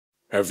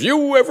Have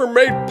you ever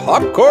made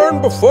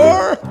popcorn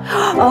before?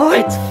 Oh,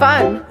 it's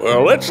fun.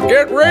 Well, let's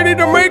get ready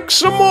to make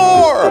some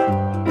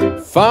more.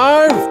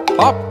 5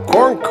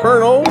 popcorn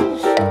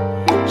kernels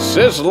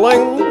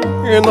sizzling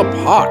in the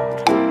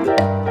pot.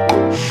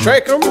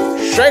 Shake 'em,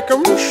 shake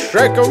 'em,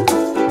 shake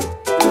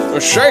 'em.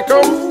 Shake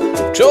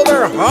 'em till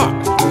they're hot.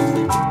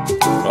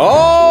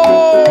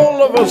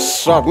 All of a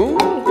sudden,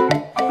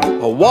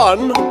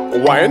 one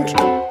went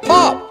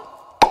pop.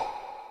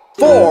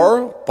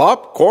 4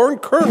 popcorn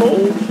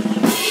kernels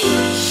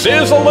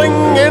sizzling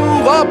in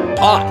the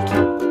pot.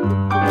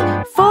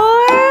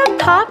 4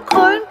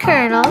 popcorn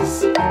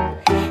kernels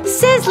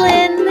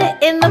sizzling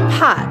in the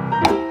pot.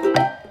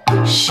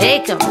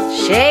 Shake 'em,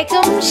 shake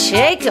 'em,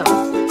 shake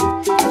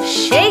 'em.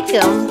 Shake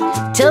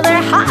 'em till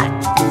they're hot.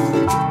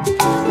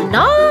 And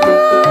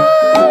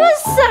all of a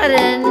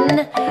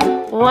sudden,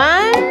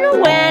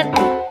 one went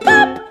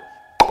pop.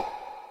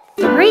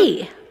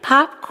 3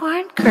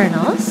 popcorn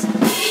kernels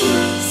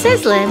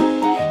sizzling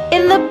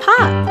in the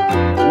pot.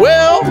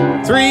 Well,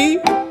 3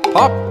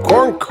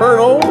 popcorn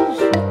kernels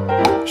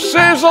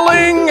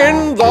sizzling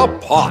in the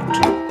pot.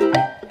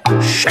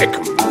 Shake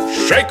 'em,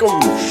 shake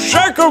 'em,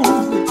 shake 'em.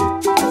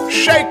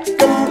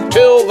 Shake 'em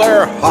till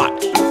they're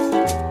hot.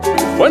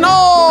 When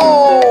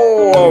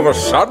all of a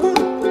sudden,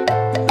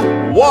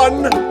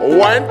 one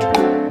went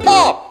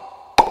pop.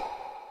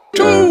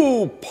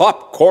 2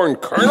 popcorn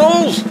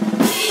kernels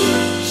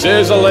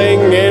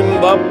sizzling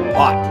in the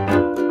pot.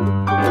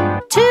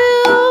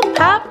 2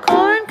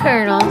 popcorn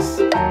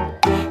kernels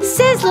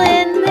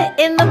sizzling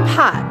in the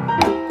pot.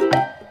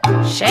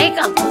 Shake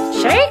 'em,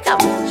 shake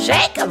 'em,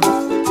 shake 'em.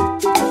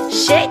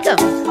 Shake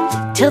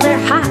 'em till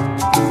they're hot.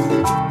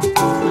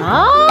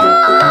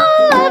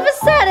 All of a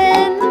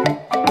sudden,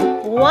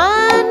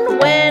 one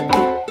went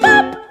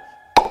pop.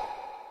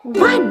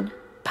 1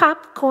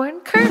 popcorn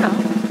kernel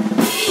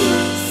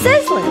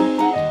sizzling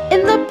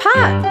in the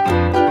pot.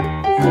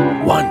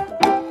 1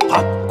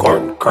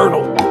 popcorn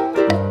kernel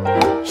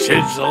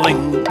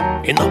sizzling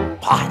in the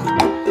pot.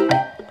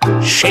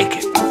 Shake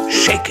it,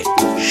 shake it,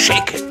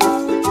 shake it.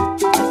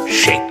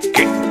 Shake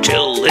it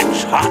till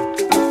it's hot.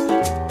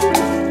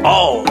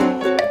 All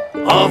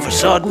of a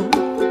sudden,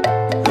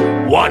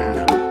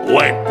 one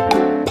went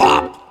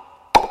pop.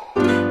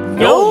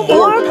 No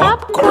more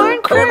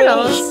popcorn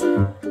kernels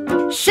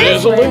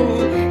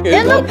sizzling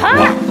in the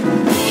pot.